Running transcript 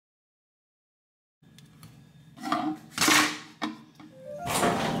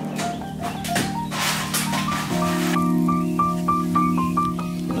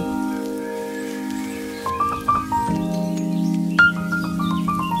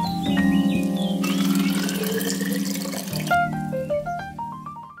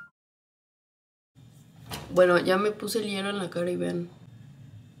Bueno, ya me puse el hielo en la cara y vean,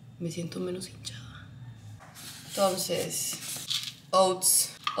 me siento menos hinchada. Entonces,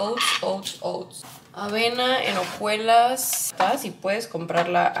 oats. Avena en hojuelas. Si puedes comprar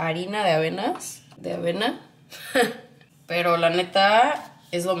la harina de avena. Pero la neta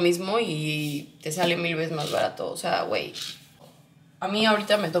es lo mismo y te sale 1000 veces más barato. O sea, güey. A mí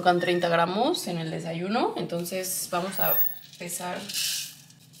ahorita me tocan 30 gramos en el desayuno. Entonces vamos a pesar.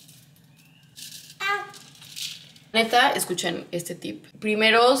 Neta, escuchen este tip.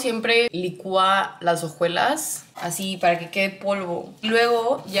 Primero siempre licúa las hojuelas, así para que quede polvo. Y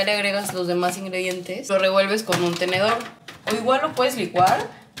luego ya le agregas los demás ingredientes, lo revuelves con un tenedor. O igual lo puedes licuar,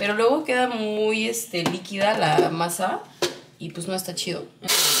 pero luego queda muy líquida la masa y pues no está chido.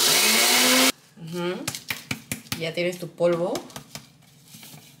 Ya tienes tu polvo.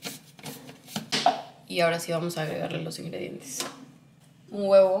 Y ahora sí vamos a agregarle los ingredientes. Un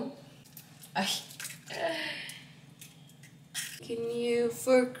huevo. Ay. You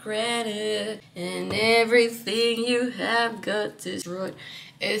for granted and everything you have got destroyed.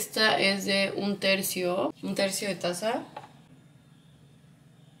 Esta es de un tercio de taza.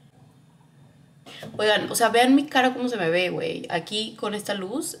 Oigan, o sea, vean mi cara cómo se me ve, güey. Aquí con esta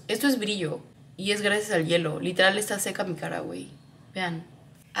luz, esto es brillo y es gracias al hielo. Literal está seca mi cara, güey. Vean,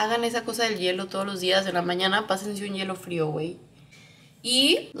 hagan esa cosa del hielo todos los días en la mañana, pásense un hielo frío, güey.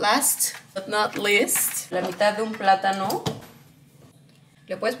 Y last but not least, la mitad de un plátano.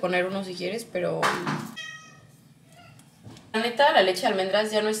 Le puedes poner uno si quieres, pero la neta, la leche de almendras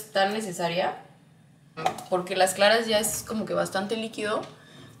ya no es tan necesaria porque las claras ya es como que bastante líquido.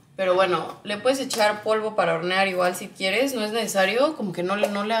 Pero bueno, le puedes echar polvo para hornear igual si quieres. No es necesario, como que no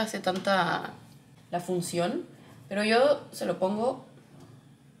le hace tanta la función. Pero yo se lo pongo.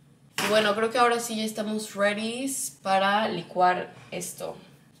 Y bueno, creo que ahora sí ya estamos ready para licuar esto.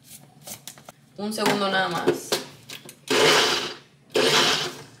 Un segundo nada más.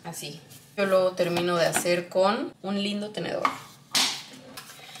 Así. Yo lo termino de hacer con un lindo tenedor.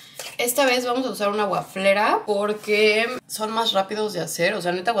 Esta vez vamos a usar una waflera porque son más rápidos de hacer. O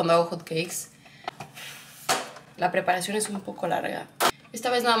sea, neta, cuando hago hot cakes, la preparación es un poco larga. Esta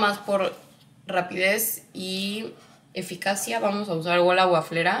vez nada más por rapidez y eficacia vamos a usar la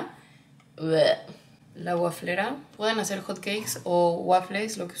waflera. La waflera. Pueden hacer hot cakes o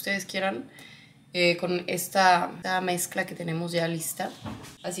waffles, lo que ustedes quieran. Con esta mezcla que tenemos ya lista.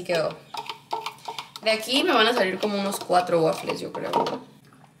 Así que de aquí me van a salir como unos 4 waffles, yo creo.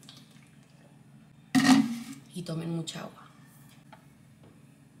 Y tomen mucha agua.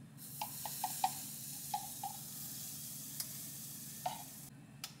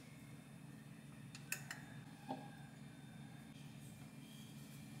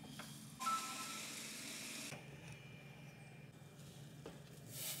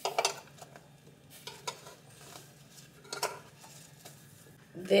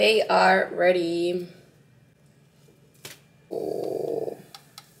 They are ready. Oh.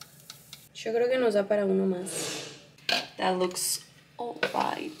 Yo creo que nos da para uno más. That looks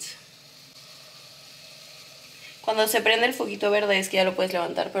alright. Cuando se prende el foguito verde es que ya lo puedes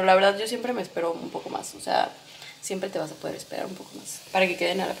levantar. Pero la verdad yo siempre me espero un poco más. O sea, siempre te vas a poder esperar un poco más para que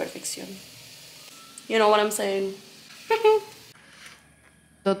queden a la perfección. You know what I'm saying.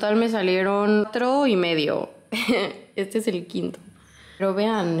 Total me salieron 4 y medio. Este es el quinto. Pero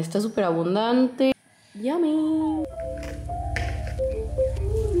vean, está súper abundante. Yummy.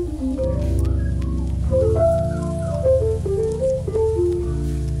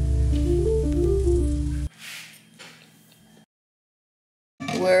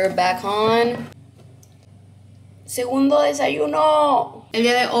 We're back on. Segundo desayuno. El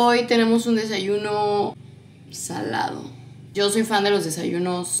día de hoy tenemos un desayuno salado. Yo soy fan de los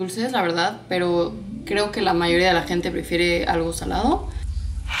desayunos dulces, la verdad, pero creo que la mayoría de la gente prefiere algo salado.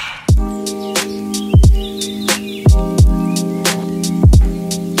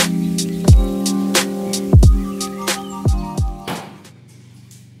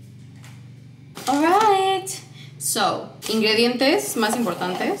 Alright. So, ingredientes más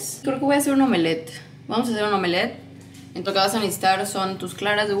importantes. Creo que voy a hacer un omelette. Vamos a hacer un omelette. Entonces lo que vas a necesitar son tus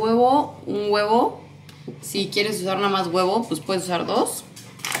claras de huevo, un huevo. Si quieres usar nada más huevo, pues puedes usar 2.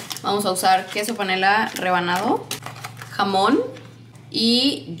 Vamos a usar queso panela rebanado, jamón.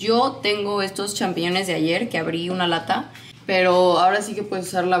 Y yo tengo estos champiñones de ayer que abrí una lata. Pero ahora sí que puedes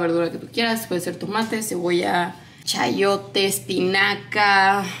usar la verdura que tú quieras. Puede ser tomate, cebolla, chayote,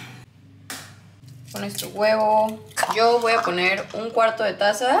 espinaca. Pones tu huevo. Yo voy a poner 1/4 de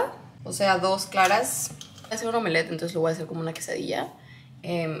taza, o sea 2 claras. Voy a hacer un omelette, entonces lo voy a hacer como una quesadilla.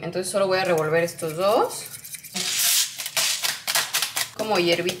 Entonces solo voy a revolver estos dos como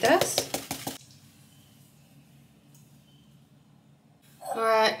hierbitas.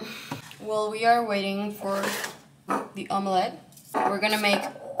 While we are waiting for the omelette, we're gonna make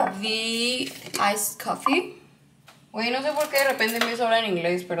the iced coffee. Güey, no sé por qué de repente empiezo a hablar en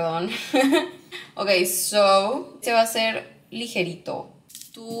inglés, perdón. Ok, so, este va a ser ligerito.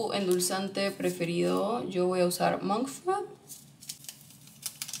 Tu endulzante preferido, yo voy a usar monk fruit.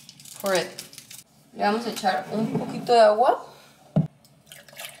 For it. Le vamos a echar un poquito de agua.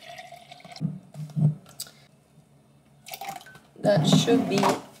 That should be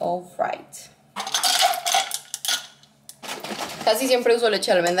all right. Casi siempre uso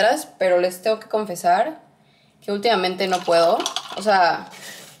leche de almendras, pero les tengo que confesar que últimamente no puedo. O sea,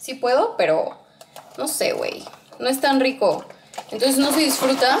 sí puedo, pero no sé, güey. No es tan rico. Entonces no se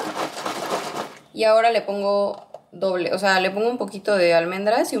disfruta. Y ahora le pongo doble. O sea, le pongo un poquito de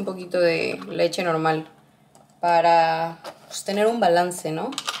almendras y un poquito de leche normal. Para pues, tener un balance,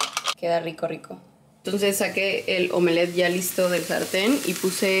 ¿no? Queda rico, rico. Entonces saqué el omelette ya listo del sartén y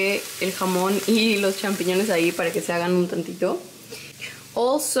puse el jamón y los champiñones ahí para que se hagan un tantito.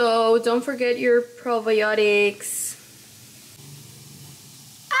 Also, don't forget your probiotics.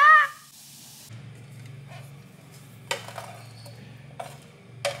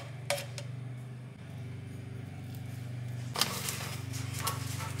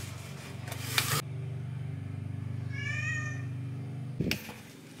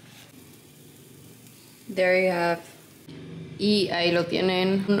 There you have. Y ahí lo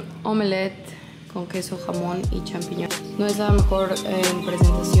tienen, un omelette con queso, jamón y champiñones. No es la mejor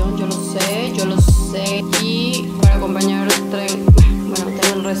presentación, yo lo sé. Y para acompañar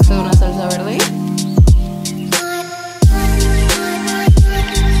tengo el resto de una salsa verde.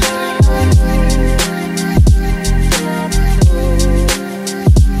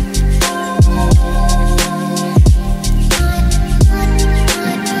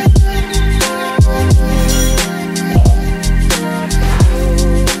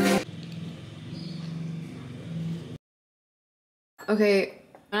 Ok,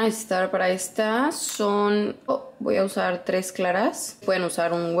 van a necesitar para esta voy a usar 3 claras. Pueden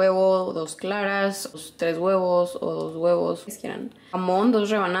usar un huevo, 2 claras, 3 huevos o 2 huevos, si quieran. Jamón, 2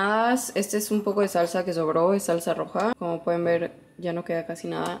 rebanadas. Este es un poco de salsa que sobró, es salsa roja. Como pueden ver, ya no queda casi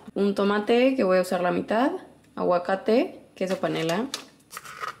nada. Un tomate que voy a usar la mitad. Aguacate, queso panela.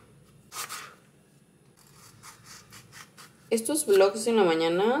 Estos vlogs en la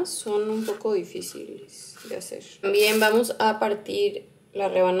mañana son un poco difíciles de hacer. También vamos a partir la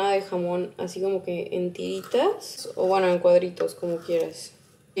rebanada de jamón así como que en tiritas o bueno, en cuadritos, como quieras.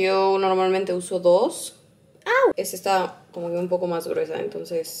 Yo normalmente uso 2. Esta está como que un poco más gruesa,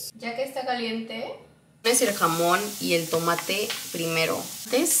 entonces... Ya que está caliente, pones el jamón y el tomate primero,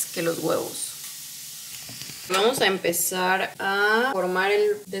 antes que los huevos. Vamos a empezar a formar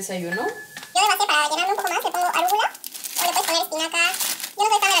el desayuno. Yo de base, para llenarlo un poco más, le pongo arúgula. O le puedes poner espinaca. Yo no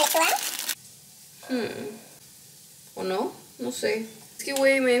soy fan de la lechuga. ¿O no? No sé. Es que,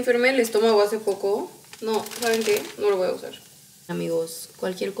 güey, me enfermé el estómago hace poco. No, ¿saben qué? No lo voy a usar. Amigos,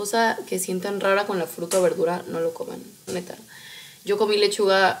 cualquier cosa que sientan rara con la fruta o verdura, no lo coman. Neta. Yo comí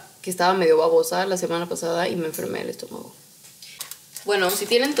lechuga que estaba medio babosa la semana pasada y me enfermé el estómago. Bueno, si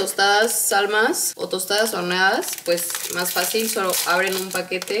tienen tostadas salmas o tostadas horneadas, pues más fácil, solo abren un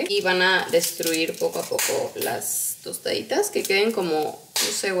paquete y van a destruir poco a poco las tostaditas que queden como,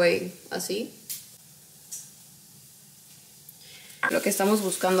 no sé, güey, así. Lo que estamos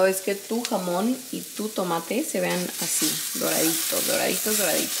buscando es que tu jamón y tu tomate se vean así, doraditos, doraditos,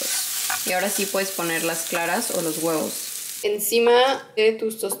 doraditos. Y ahora sí puedes poner las claras o los huevos. Encima de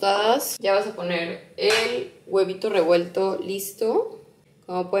tus tostadas ya vas a poner el huevito revuelto listo.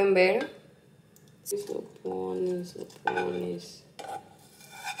 Como pueden ver, lo pones.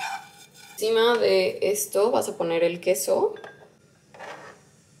 Encima de esto vas a poner el queso.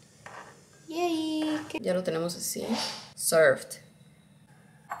 Yay. Ya lo tenemos así. Served.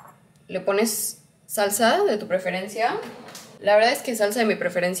 Le pones salsa de tu preferencia. La verdad es que salsa de mi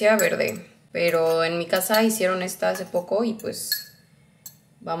preferencia verde. Pero en mi casa hicieron esta hace poco y pues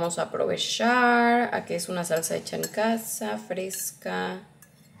vamos a aprovechar a que es una salsa hecha en casa, fresca.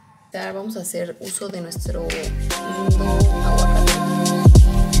 Vamos a hacer uso de nuestro lindo aguacate.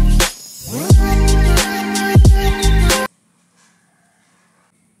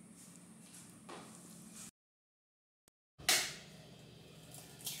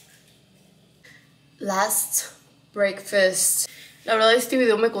 Last breakfast. La verdad este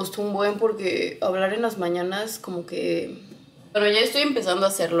video me costó un buen porque hablar en las mañanas como que... Bueno, ya estoy empezando a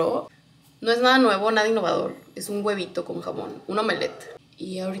hacerlo. No es nada nuevo, nada innovador. Es un huevito con jamón, un omelette.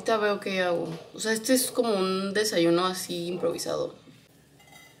 Y ahorita veo qué hago. O sea, este es como un desayuno así improvisado.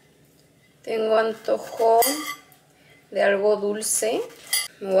 Tengo antojo de algo dulce.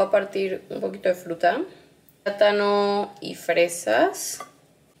 Me voy a partir un poquito de fruta. Plátano y fresas.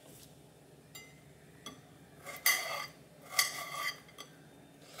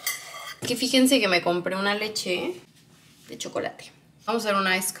 Aquí fíjense que me compré una leche de chocolate. Vamos a hacer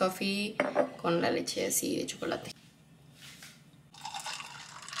un iced coffee con la leche así de chocolate.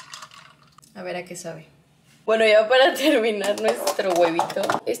 A ver a qué sabe. Bueno, ya para terminar nuestro huevito.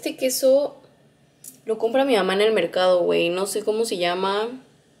 Este queso lo compra mi mamá en el mercado, güey. No sé cómo se llama.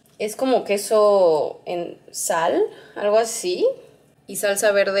 Es como queso en sal, algo así. Y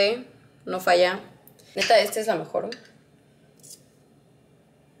salsa verde, no falla. Neta, esta es la mejor.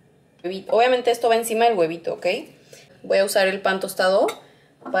 Obviamente esto va encima del huevito, ¿ok? Voy a usar el pan tostado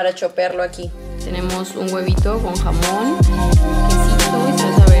para chopearlo aquí. Tenemos un huevito con jamón.